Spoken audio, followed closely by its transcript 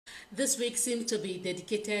This week seems to be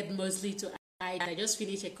dedicated mostly to Ireland. I just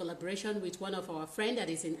finished a collaboration with one of our friends that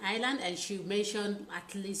is in Ireland, and she mentioned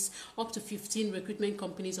at least up to 15 recruitment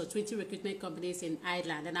companies or 20 recruitment companies in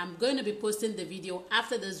Ireland. And I'm going to be posting the video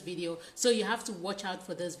after this video, so you have to watch out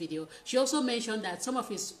for this video. She also mentioned that some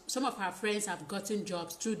of her friends have gotten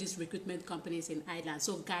jobs through these recruitment companies in Ireland.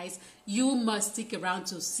 So guys, you must stick around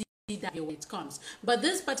to see that when it comes. But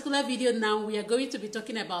this particular video now, we are going to be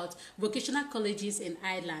talking about vocational colleges in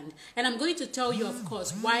Ireland, and I'm going to tell you, of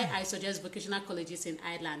course, why I suggest vocational colleges in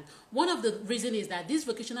Ireland. One of the reasons is that these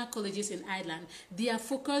vocational colleges in Ireland, they are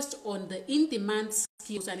focused on the in-demand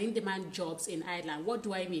skills and in-demand jobs in Ireland. What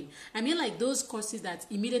do I mean? I mean like those courses that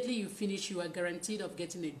immediately you finish, you are guaranteed of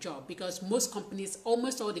getting a job, because most companies,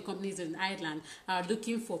 almost all the companies in Ireland, are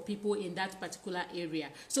looking for people in that particular area.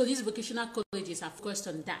 So these vocational colleges are focused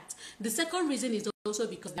on that. The second reason is also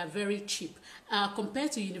because they are very cheap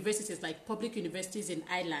compared to universities like public universities in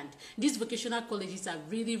Ireland. These vocational colleges are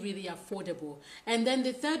really, really affordable. And then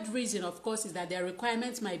the third reason, of course, is that their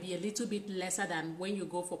requirements might be a little bit lesser than when you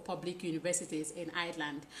go for public universities in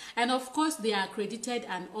Ireland. And of course, they are accredited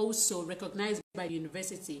and also recognized by the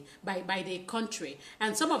university, by the country.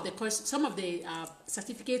 And some of the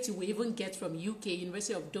certificates you will even get from UK,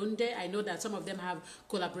 University of Dundee. I know that some of them have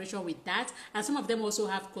collaboration with that, and some of them also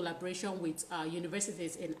have collaboration with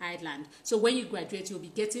universities in Ireland. So when you graduate, you'll be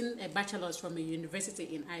getting a bachelor's from a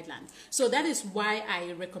university in Ireland. So that is why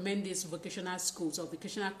I recommend these vocational schools or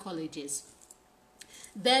vocational colleges.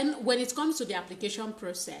 Then when it comes to the application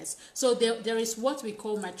process, so there is what we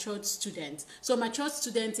call matured students. So matured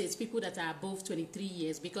students is people that are above 23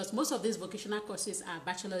 years, because most of these vocational courses are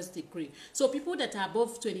bachelor's degree. So people that are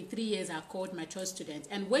above 23 years are called matured students.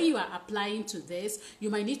 And when you are applying to this, you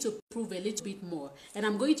might need to prove a little bit more. And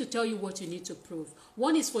I'm going to tell you what you need to prove.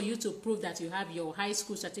 One is for you to prove that you have your high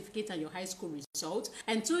school certificate and your high school result.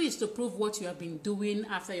 And two is to prove what you have been doing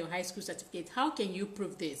after your high school certificate. How can you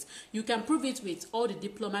prove this? You can prove it with all the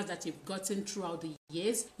diplomas that you've gotten throughout the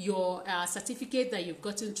years, your certificate that you've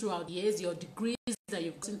gotten throughout the years, your degrees that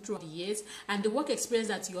you've gotten throughout the years, and the work experience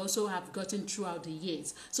that you also have gotten throughout the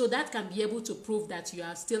years. So that can be able to prove that you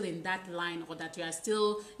are still in that line, or that you are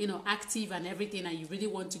still, active and everything, and you really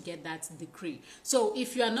want to get that degree. So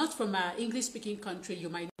if you are not from an English-speaking country, you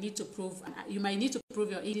might need to prove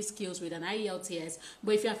your English skills with an IELTS.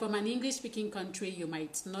 But if you are from an English-speaking country, you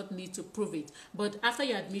might not need to prove it. But after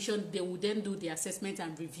your admission, they will then do the assessment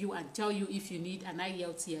and review and tell you if you need an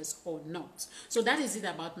IELTS or not. So that is it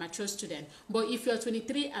about mature student. But if you're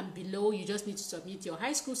 23 and below, you just need to submit your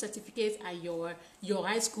high school certificate and your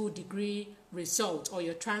high school degree result or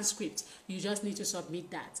your transcript. You just need to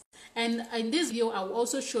submit that. And in this video, I will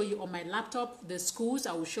also show you on my laptop the schools.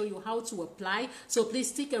 I will show you how to apply. So please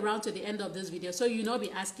stick around to the end of this video, so you'll not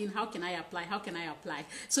be asking, how can I apply? How can I apply?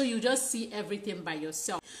 So you just see everything by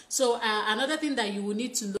yourself. So another thing that you will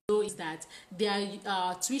need to know is that their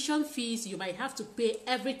tuition fees, you might have to pay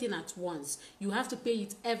everything at once. You have to pay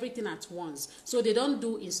it everything at once. So they don't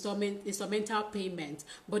do instrumental payment,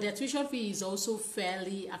 but their tuition fee is also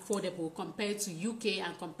fairly affordable compared to UK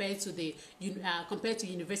and compared to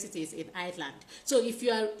universities in Ireland. So if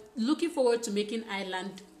you are looking forward to making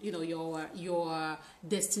Ireland, your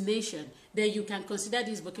destination, then you can consider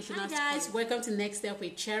these vocational schools. Hi guys, welcome to Next Step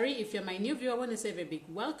with Cherry. If you're my new viewer, I want to say a very big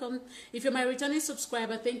welcome. If you're my returning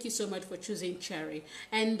subscriber, thank you so much for choosing Cherry.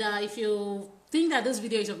 And if you think that this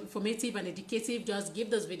video is informative and educative, just give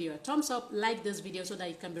this video a thumbs up, like this video so that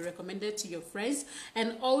it can be recommended to your friends,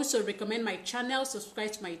 and also recommend my channel,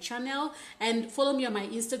 subscribe to my channel, and follow me on my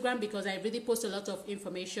Instagram, because I really post a lot of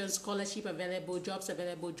information, scholarship available, jobs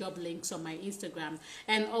available, job links on my Instagram,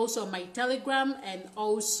 and also my Telegram, and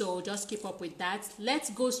also just keep up with that.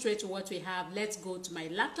 Let's go straight to what we have. Let's go to my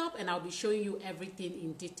laptop and I'll be showing you everything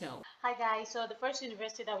in detail. Hi guys, so the first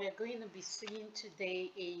university that we are going to be seeing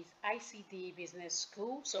today is ICD Business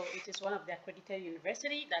School. So it is one of the accredited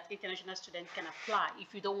universities that international students can apply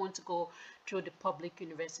if you don't want to go through the public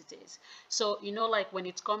universities. So like when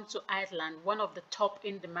it comes to Ireland, one of the top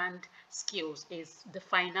in-demand skills is the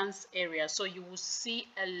finance area. So you will see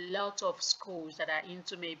a lot of schools that are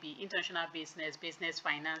into maybe international business,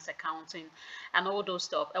 finance, accounting, and all those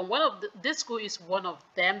stuff. And this school is one of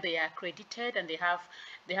them. They are accredited and they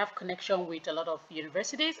have connection with a lot of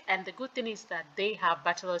universities. And the good thing is that they have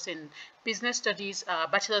bachelors in business studies,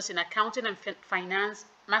 bachelors in accounting and finance,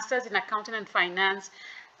 masters in accounting and finance,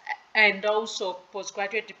 and also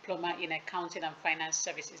postgraduate diploma in accounting and finance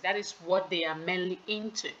services. That is what they are mainly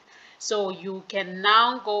into. So you can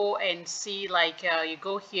now go and see, you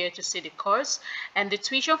go here to see the course, and the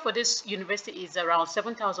tuition for this university is around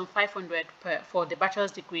 7,500 for the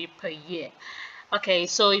bachelor's degree per year. Okay,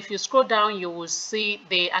 so if you scroll down, you will see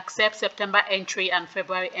they accept September entry and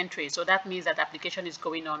February entry. So that means that application is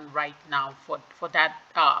going on right now for that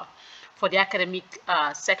for the academic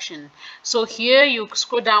section. So here you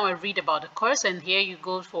scroll down and read about the course, and here you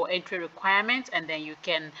go for entry requirements, and then you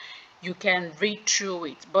can read through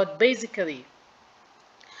it. But basically,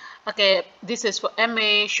 okay, this is for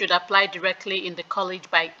MA, should apply directly in the college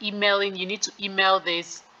by emailing. You need to email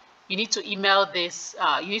this. You need to email this.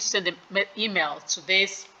 You need to send an email to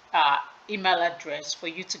this email address for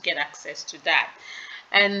you to get access to that.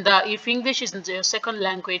 And if English isn't your second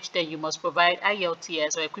language, then you must provide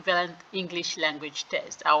IELTS or equivalent English language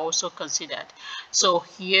test are also considered. So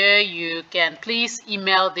here you can please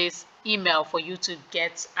email this email for you to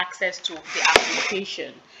get access to the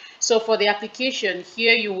application. So for the application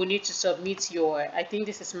here, you will need to submit your, I think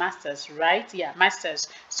this is master's, right? Yeah, master's.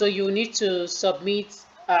 So you need to submit,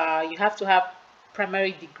 you have to have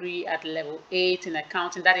primary degree at level 8 in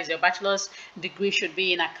accounting. That is, your bachelor's degree should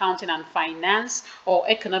be in accounting and finance, or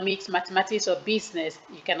economics, mathematics, or business.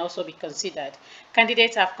 You can also be considered.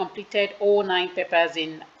 Candidates have completed all 9 papers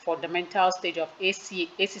in fundamental stage of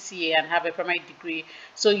ACCA and have a primary degree.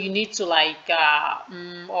 So you need to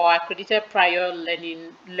or accredited prior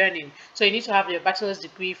learning. So you need to have your bachelor's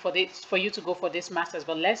degree for this, for you to go for this master's.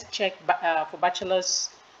 But let's check for bachelor's.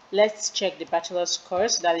 Let's check the bachelor's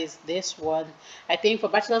course. That is this one. I think for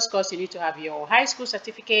bachelor's course, you need to have your high school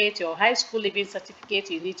certificate, your high school living certificate.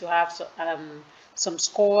 You need to have some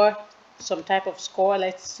score, some type of score.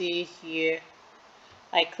 Let's see here.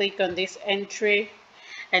 I click on this entry,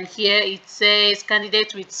 and here it says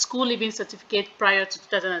candidates with school living certificate prior to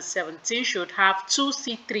 2017 should have 2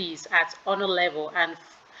 C3s at honor level and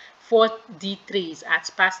 4 D3s at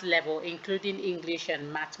pass level, including English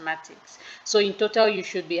and mathematics. So in total, you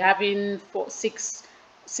should be having six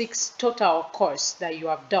total course that you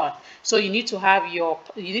have done. So you need to have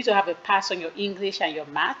a pass on your English and your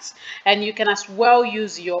maths, and you can as well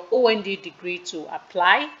use your OND degree to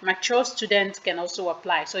apply. Mature students can also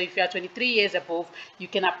apply. So if you are 23 years above, you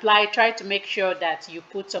can apply. Try to make sure that you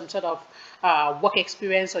put some sort of work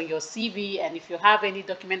experience on your CV, and if you have any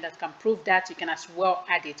document that can prove that, you can as well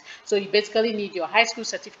add it. So you basically need your high school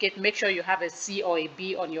certificate. Make sure you have a C or a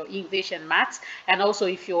B on your English and maths, and also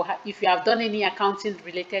if you have done any accounting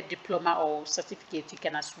related diploma or certificate, you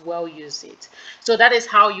can as well use it. So that is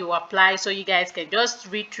how you apply. So you guys can just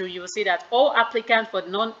read through. You will see that all applicants for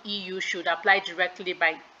non-EU should apply directly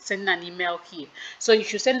by send an email here. So you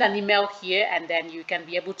should send an email here, and then you can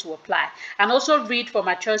be able to apply. And also read for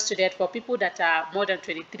mature students, for people that are more than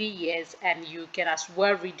 23 years, and you can as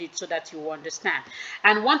well read it so that you understand.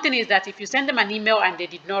 And one thing is that if you send them an email and they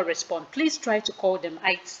did not respond, please try to call them.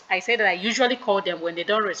 I say that I usually call them when they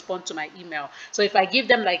don't respond to my email. So if I give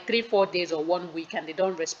them like 3-4 days or 1 week and they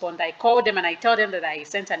don't respond, I call them and I tell them that I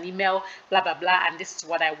sent an email, blah blah blah, and this is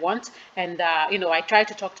what I want. And I try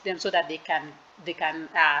to talk to them so that they can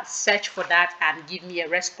search for that and give me a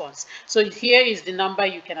response. So here is the number.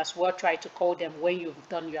 You can as well try to call them when you've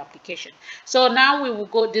done your application. So now we will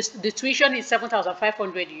go, the tuition is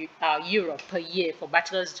 7,500 euro per year for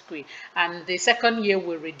bachelor's degree, and the second year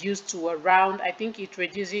will reduce to around, I think it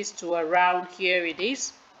reduces to around, here it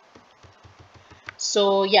is.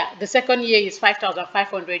 So yeah, the second year is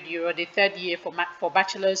 5,500 euro. The third year for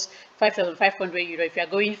bachelor's, 5,500 euro. If you are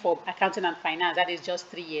going for accounting and finance, that is just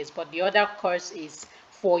 3 years. But the other course is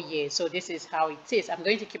 4 years. So this is how it is. I'm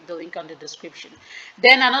going to keep the link on the description.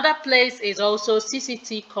 Then another place is also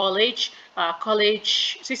CCT College,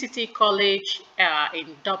 CCT College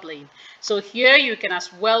in Dublin. So here you can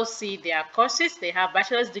as well see their courses. They have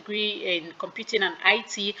bachelor's degree in computing and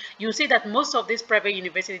IT. You see that most of these private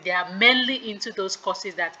universities, they are mainly into those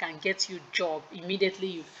courses that can get you job immediately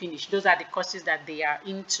you finish. Those are the courses that they are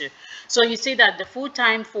into. So you see that the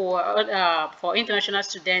full-time for international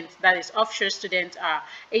students, that is offshore students, are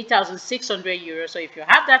 8,600 euros. So if you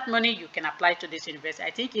have that money, you can apply to this university.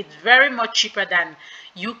 I think it's very much cheaper than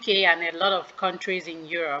UK and a lot of countries in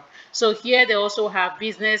Europe. So here they also have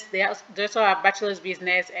business. They also have bachelor's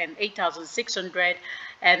business and 8,600,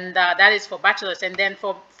 and that is for bachelor's. And then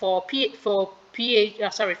for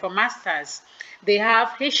masters, they have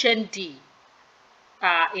HND.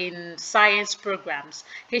 In science programs,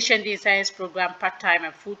 HND in science program, part-time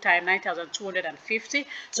and full-time, 9,250.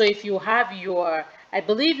 So if you have your, I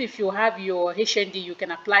believe if you have your HND, you can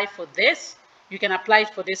apply for this. You can apply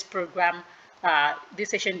for this program,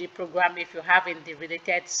 this HND program, if you have in the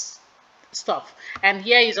related stuff. And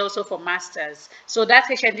here is also for masters, so that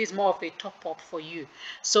HND is more of a top up for you.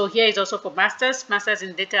 So here is also for masters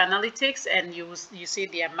in data analytics, and you see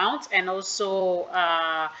the amount. And also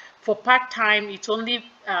for part-time, it's only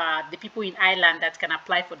the people in Ireland that can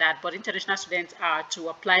apply for that, but international students are to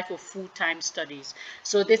apply for full-time studies.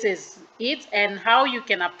 So this is it. And how you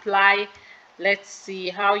can apply, let's see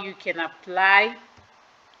how you can apply.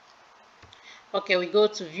 Okay, we go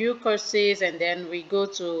to view courses, and then we go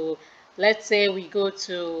to, let's say we go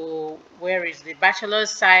to, where is the bachelor's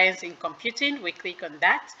science in computing. We click on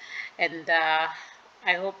that, and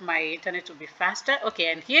I hope my internet will be faster.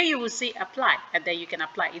 Okay, and here you will see apply, and then you can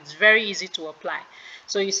apply. It's very easy to apply.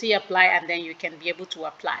 So you see apply, and then you can be able to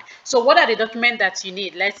apply. So what are the documents that you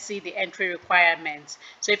need? Let's see the entry requirements.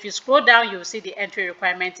 So if you scroll down, you'll see the entry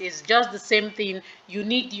requirements is just the same thing. You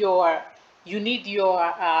need your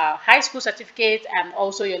high school certificate and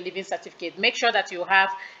also your living certificate. Make sure that you have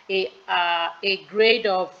a grade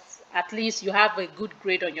of, at least you have a good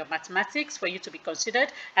grade on your mathematics for you to be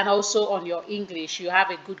considered, and also on your English, you have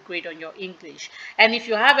a good grade on your English. And if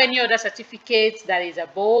you have any other certificates that is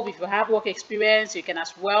above, if you have work experience, you can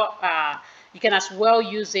as well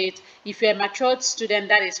use it. If you're a matured student,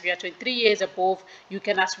 that is, if you're 23 years above, you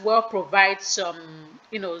can as well provide some,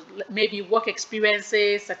 maybe work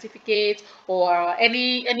experiences, certificate, or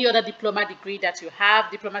any other diploma degree that you have,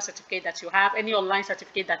 diploma certificate that you have, any online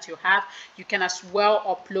certificate that you have, you can as well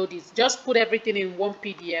upload it. Just put everything in one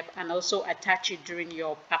PDF and also attach it during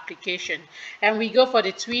your application. And we go for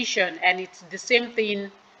the tuition, and it's the same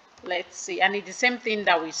thing. Let's see, and it's the same thing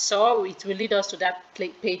that we saw. It will lead us to that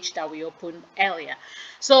page that we opened earlier.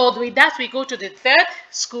 So with that, we go to the third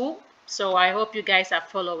school. So I hope you guys are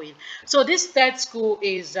following. So this third school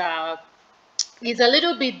is a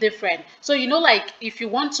little bit different. So like if you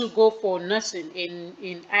want to go for nursing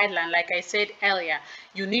in Ireland, like I said earlier,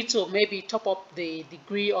 you need to maybe top up the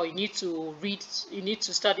degree, or you need to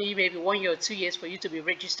study maybe 1 year or 2 years for you to be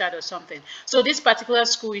registered or something. So this particular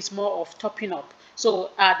school is more of topping up. So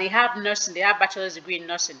they have nursing, they have bachelor's degree in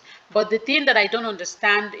nursing. But the thing that I don't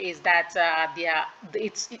understand is that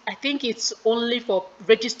I think it's only for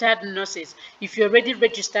registered nurses. If you're already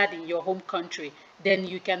registered in your home country, then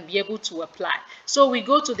you can be able to apply. So we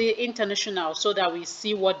go to the international so that we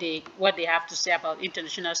see what they have to say about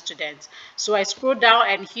international students. So I scroll down,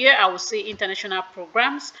 and here I will see international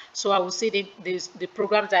programs. So I will see the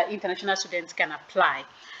programs that international students can apply.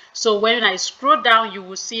 So when I scroll down, you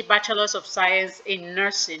will see Bachelor's of Science in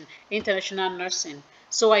Nursing, International Nursing.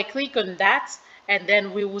 So I click on that, and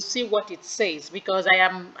then we will see what it says, because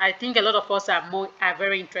I think a lot of us are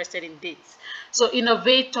very interested in this. So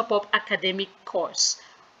Innovate Top-Up Academic Course,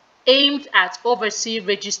 aimed at overseas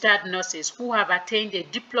registered nurses who have attained a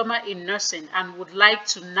diploma in nursing and would like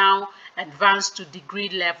to now advance to degree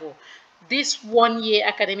level. This 1-year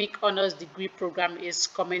academic honors degree program is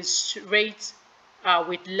commensurate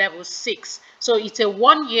with level 6. So it's a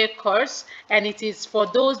 1-year course, and it is for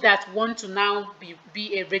those that want to now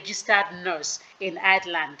be a registered nurse in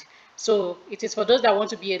Ireland. So it is for those that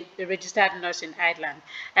want to be a registered nurse in Ireland.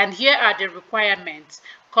 And here are the requirements.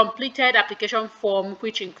 Completed application form,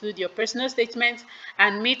 which include your personal statement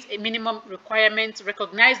and meet a minimum requirement,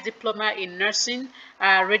 recognized diploma in nursing,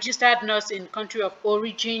 registered nurse in country of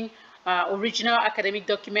origin, original academic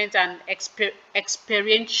document, and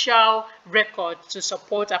experiential record to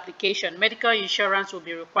support application. Medical insurance will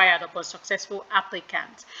be required upon successful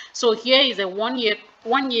applicant. So here is a one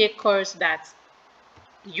year course that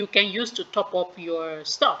you can use to top up your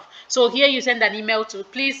stuff. So here you send an email to,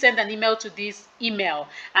 please send an email to this email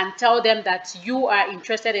and tell them that you are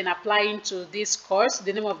interested in applying to this course,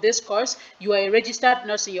 the name of this course. You are a registered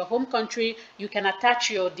nurse in your home country. You can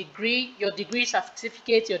attach your degree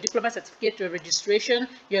certificate, your diploma certificate, your registration,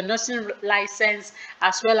 your nursing license,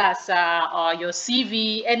 as well as your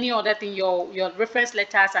CV, any other thing, your reference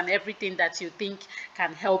letters, and everything that you think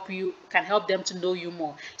can help them to know you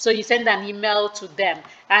more. So you send an email to them.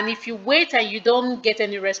 And if you wait and you don't get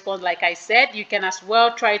any response, like I said, you can as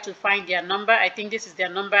well try to find their number. I think this is their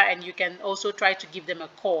number, and you can also try to give them a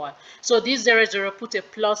call. So this 00, put a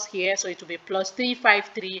plus here, so it will be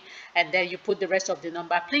 +353, and then you put the rest of the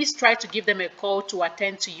number. Please try to give them a call to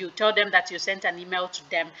attend to you. Tell them that you sent an email to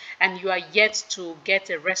them and you are yet to get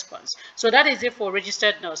a response. So that is it for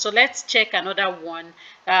registered nurse. So let's check another one.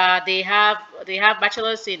 They have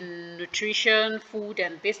bachelor's in nutrition, food,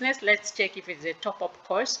 and business. Let's check if it's a top-up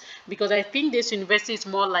course, because I think this university is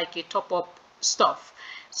more like a top-up stuff.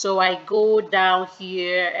 So I go down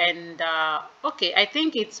here, and okay, I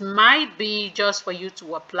think it might be just for you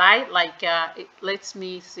to apply. Like let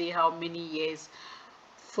me see how many years.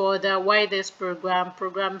 for the widest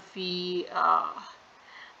program fee,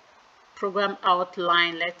 program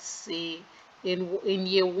outline. Let's see, in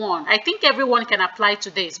year one, I think everyone can apply to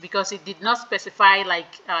this because it did not specify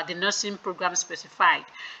like the nursing program specified,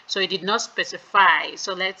 so it did not specify.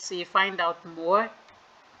 So let's see, find out more.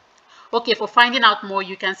 Okay, for finding out more,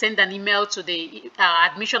 you can send an email to the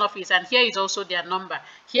admission office, and here is also their number.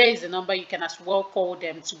 Here is the number. You can as well call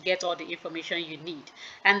them to get all the information you need.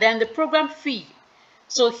 And then the program fee.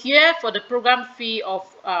 So here for the program fee of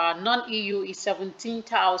non-EU is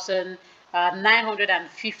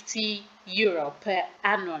 17,950 euro per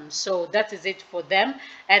annum. So that is it for them.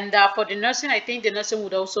 And for the nursing, I think the nursing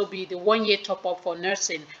would also be the 1 year top up for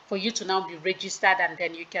nursing for you to now be registered, and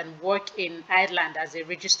then you can work in Ireland as a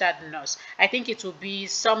registered nurse. I think it will be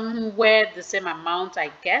somewhere the same amount,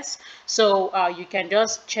 I guess. So you can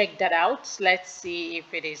just check that out. Let's see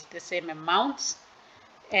if it is the same amount.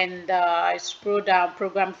 And I scroll down,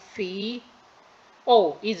 program fee.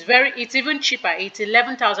 Oh, it's even cheaper. It's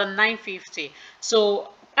 11,950.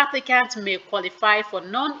 So applicants may qualify for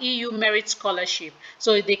non-EU merit scholarship.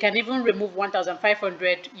 So they can even remove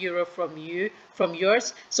 1,500 euro from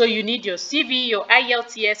yours. So you need your CV, your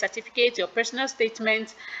IELTS certificate, your personal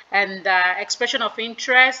statement, and expression of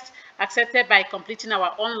interest accepted by completing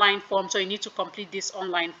our online form. So you need to complete this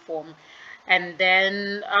online form. And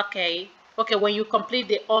then, okay, when you complete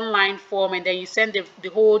the online form and then you send the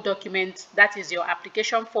whole document, that is your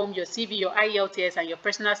application form, your CV, your IELTS, and your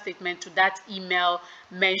personal statement to that email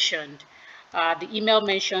mentioned, the email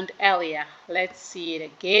mentioned earlier. Let's see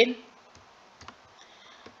it again.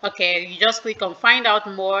 Okay, you just click on find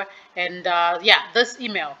out more, and yeah, this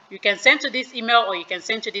email, you can send to this email, or you can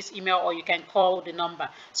send to this email, or you can call the number.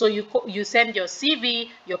 So you send your CV,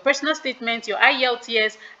 your personal statement, your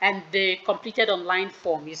IELTS, and the completed online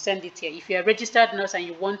form. You send it here if you're a registered nurse and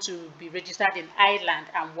you want to be registered in Ireland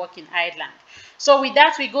and work in Ireland. So with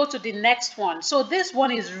that, we go to the next one. So this one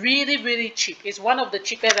is really cheap. It's one of the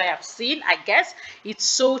cheapest I have seen, I guess. It's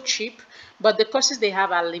so cheap, but the courses they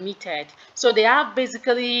have are limited. So they have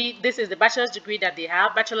basically, this is the bachelor's degree that they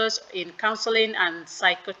have, bachelor's in counseling and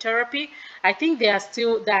psychotherapy. I think they are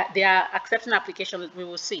still, that they are accepting applications. We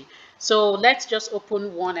will see. So let's just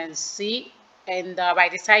open one and see. And by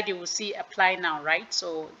the side you will see apply now, right?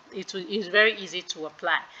 So it is very easy to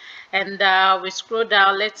apply. And we scroll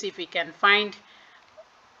down. Let's see if we can find.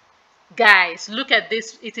 Guys, look at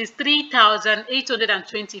this. It is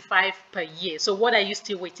 3,825 per year. So what are you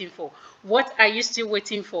still waiting for? What are you still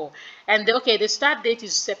waiting for? And okay, the start date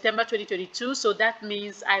is September 2022. So that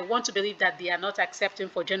means I want to believe that they are not accepting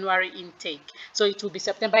for January intake. So it will be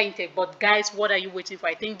September intake. But guys, what are you waiting for?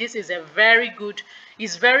 I think this is a very good,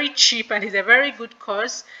 it's very cheap, and it's a very good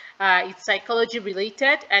course. It's psychology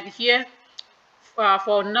related. And here,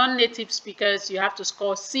 for non-native speakers, you have to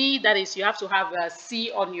score C. That is, you have to have a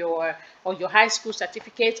C on your high school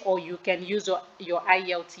certificate, or you can use your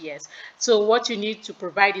IELTS. So what you need to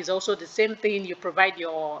provide is also the same thing. You provide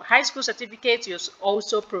your high school certificate. You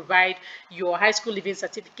also provide your high school living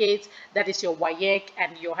certificate. That is your WAEC,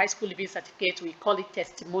 and your high school living certificate, we call it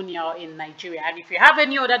testimonial in Nigeria. And if you have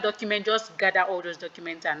any other document, just gather all those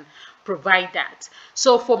documents and provide that.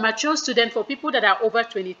 So for mature students, for people that are over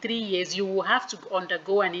 23 years, you will have to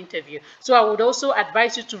undergo an interview. So I would also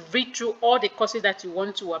advise you to read through all the courses that you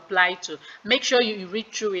want to apply to. Make sure you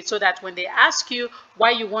read through it, so that when they ask you why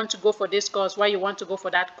you want to go for this course, why you want to go for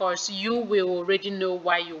that course, you will already know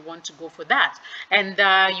why you want to go for that, and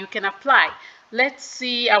you can apply. Let's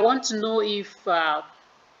see, I want to know if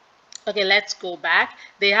okay, let's go back.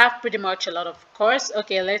 They have pretty much a lot of course.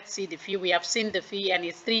 Okay, let's see the fee. We have seen the fee, and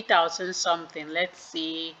it's 3,000 something. Let's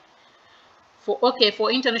see. For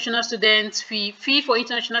international students, fee for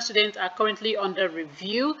international students are currently under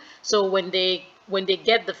review. So when they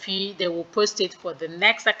get the fee, they will post it for the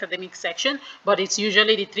next academic section, but it's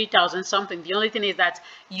usually the 3,000 something. The only thing is that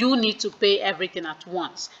you need to pay everything at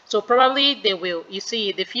once. So probably they will, you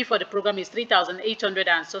see, the fee for the program is 3,800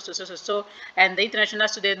 and so, and the international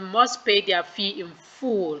student must pay their fee in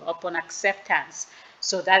full upon acceptance.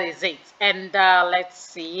 So that is it. And let's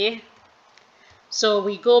see. So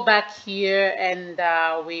we go back here, and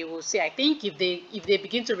we will see. I think if they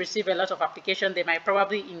begin to receive a lot of application, they might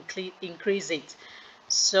probably increase it.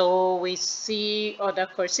 So we see other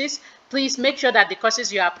courses. Please make sure that the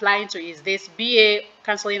courses you are applying to is this BA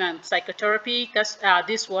Counseling and Psychotherapy,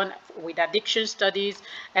 this one with Addiction Studies,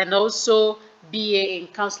 and also BA in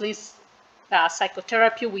Counseling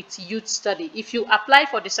Psychotherapy with Youth Study. If you apply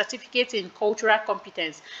for the certificate in cultural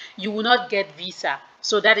competence, you will not get visa.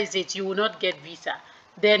 So that is it, you will not get visa.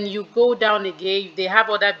 Then you go down again, they have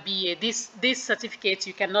other BA. This certificate,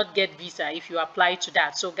 you cannot get visa if you apply to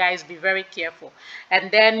that, so guys, be very careful.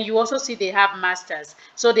 And then you also see they have masters.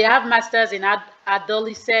 So they have masters in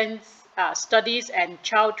adolescent studies and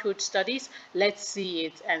childhood studies. Let's see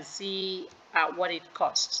it and see what it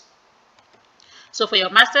costs. So for your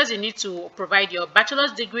master's, you need to provide your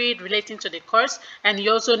bachelor's degree relating to the course, and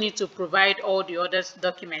you also need to provide all the other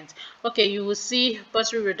documents. Okay, you will see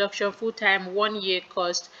bursary reduction full-time 1 year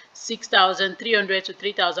cost 6,300 to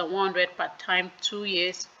 3,100 per time, 2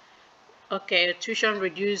 years. Okay, tuition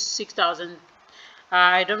reduced 6,000.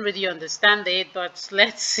 I don't really understand it, but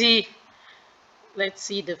let's see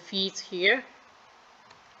the fees here.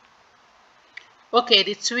 Okay,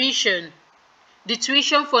 the tuition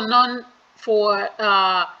for non for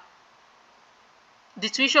the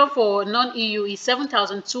tuition for non-EU is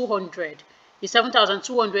 7,200. Is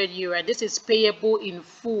 7,200 euro. This is payable in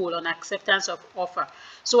full on acceptance of offer.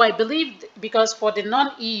 So I believe because for the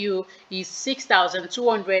non-EU is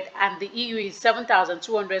 6,200 and the EU is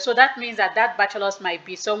 7,200. So that means that bachelor's might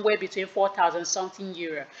be somewhere between 4,000 something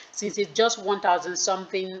euro, since it's just 1,000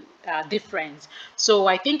 something difference. So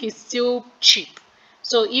I think it's still cheap.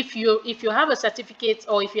 So if you have a certificate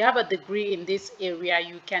or if you have a degree in this area,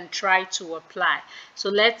 you can try to apply. So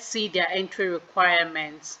let's see their entry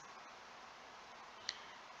requirements.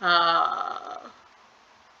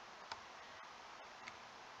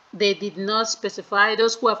 They did not specify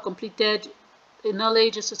those who have completed a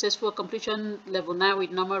knowledge and successful completion level 9 with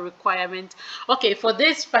normal requirement. Okay, for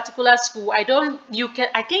this particular school, I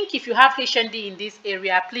think if you have HND in this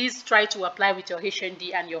area, please try to apply with your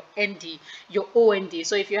HND and your ND, your OND.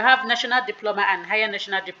 So if you have national diploma and higher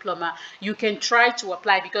national diploma, you can try to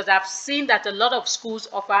apply, because I've seen that a lot of schools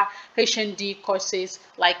offer HND courses,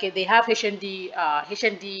 like they have HND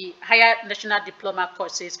higher national diploma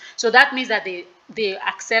courses. So that means that they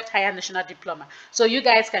accept higher national diploma. So you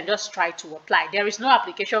guys can just try to apply. There is no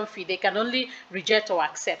application fee. They can only reject or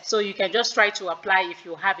accept. So you can just try to apply if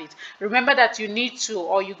you have it. Remember that you need to,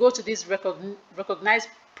 or you go to this recognized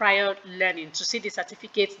prior learning to see the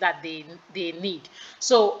certificates that they need.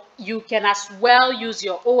 So you can as well use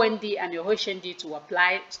your OND and your HND to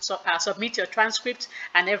apply. So submit your transcript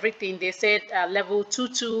and everything. They said level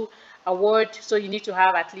 2-2 award, so you need to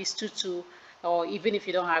have at least 2-2, or even if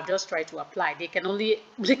you don't have, just try to apply. They can only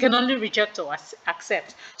reject or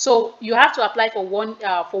accept. So you have to apply for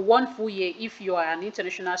one full year if you are an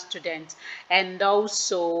international student, and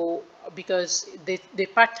also because the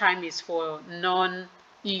part-time is for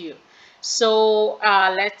non-EU. So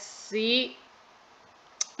let's see.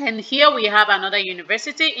 And here we have another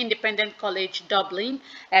university, Independent College Dublin,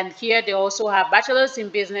 and here they also have bachelor's in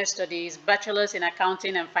business studies, bachelor's in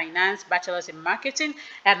accounting and finance, bachelor's in marketing,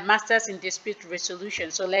 and master's in dispute resolution.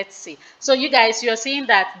 So let's see. So you guys, you're seeing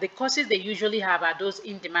that the courses they usually have are those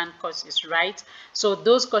in-demand courses, right? So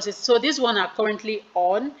those courses, so these one are currently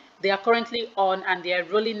on. They are currently on and they are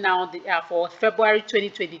rolling now for February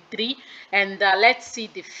 2023. And let's see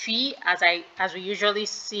the fee as we usually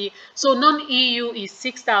see. So non-EU is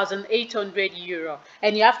 6,800 euro,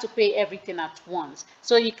 and you have to pay everything at once.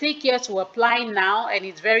 So you click here to apply now, and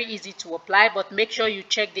it's very easy to apply, but make sure you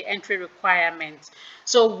check the entry requirements.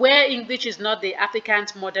 So where English is not the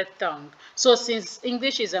applicant's mother tongue. So since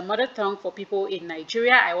English is a mother tongue for people in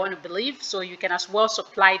Nigeria, I want to believe, so you can as well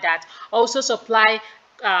supply that. Also supply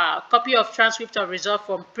copy of transcript or result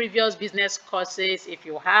from previous business courses if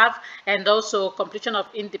you have, and also completion of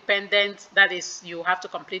independent, that is, you have to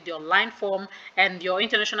complete the online form, and your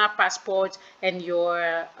international passport, and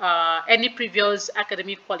your any previous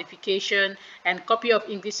academic qualification, and copy of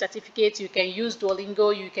English certificate. You can use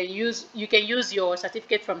Duolingo, you can use your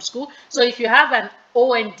certificate from school. So if you have an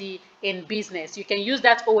OND in business, you can use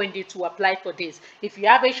that OND to apply for this. If you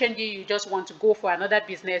have HND, you just want to go for another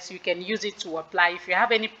business, you can use it to apply. If you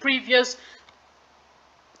have any previous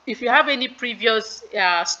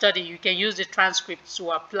study, you can use the transcript to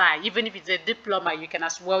apply. Even if it's a diploma, you can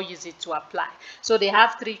as well use it to apply. So they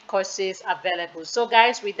have 3 courses available. So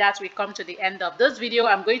guys, with that, we come to the end of this video.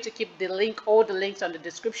 I'm going to keep all the links on the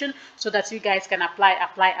description so that you guys can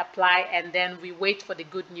apply, and then we wait for the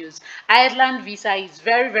good news. Ireland visa is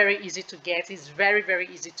very, very easy to get. It's very, very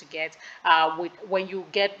easy to get. When you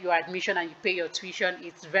get your admission and you pay your tuition,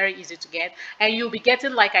 it's very easy to get, and you'll be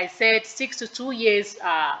getting, like I said, 6 to 2 years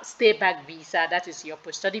stay back visa, that is your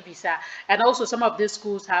post-study visa. And also some of these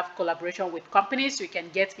schools have collaboration with companies, so you can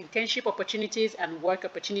get internship opportunities and work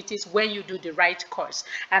opportunities when you do the right course,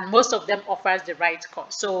 and most of them offers the right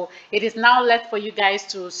course. So it is now left for you guys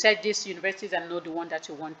to search these universities and know the one that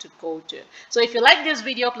you want to go to. So if you like this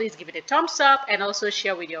video, please give it a thumbs up and also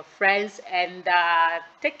share with your friends, and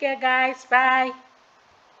take care guys. Bye.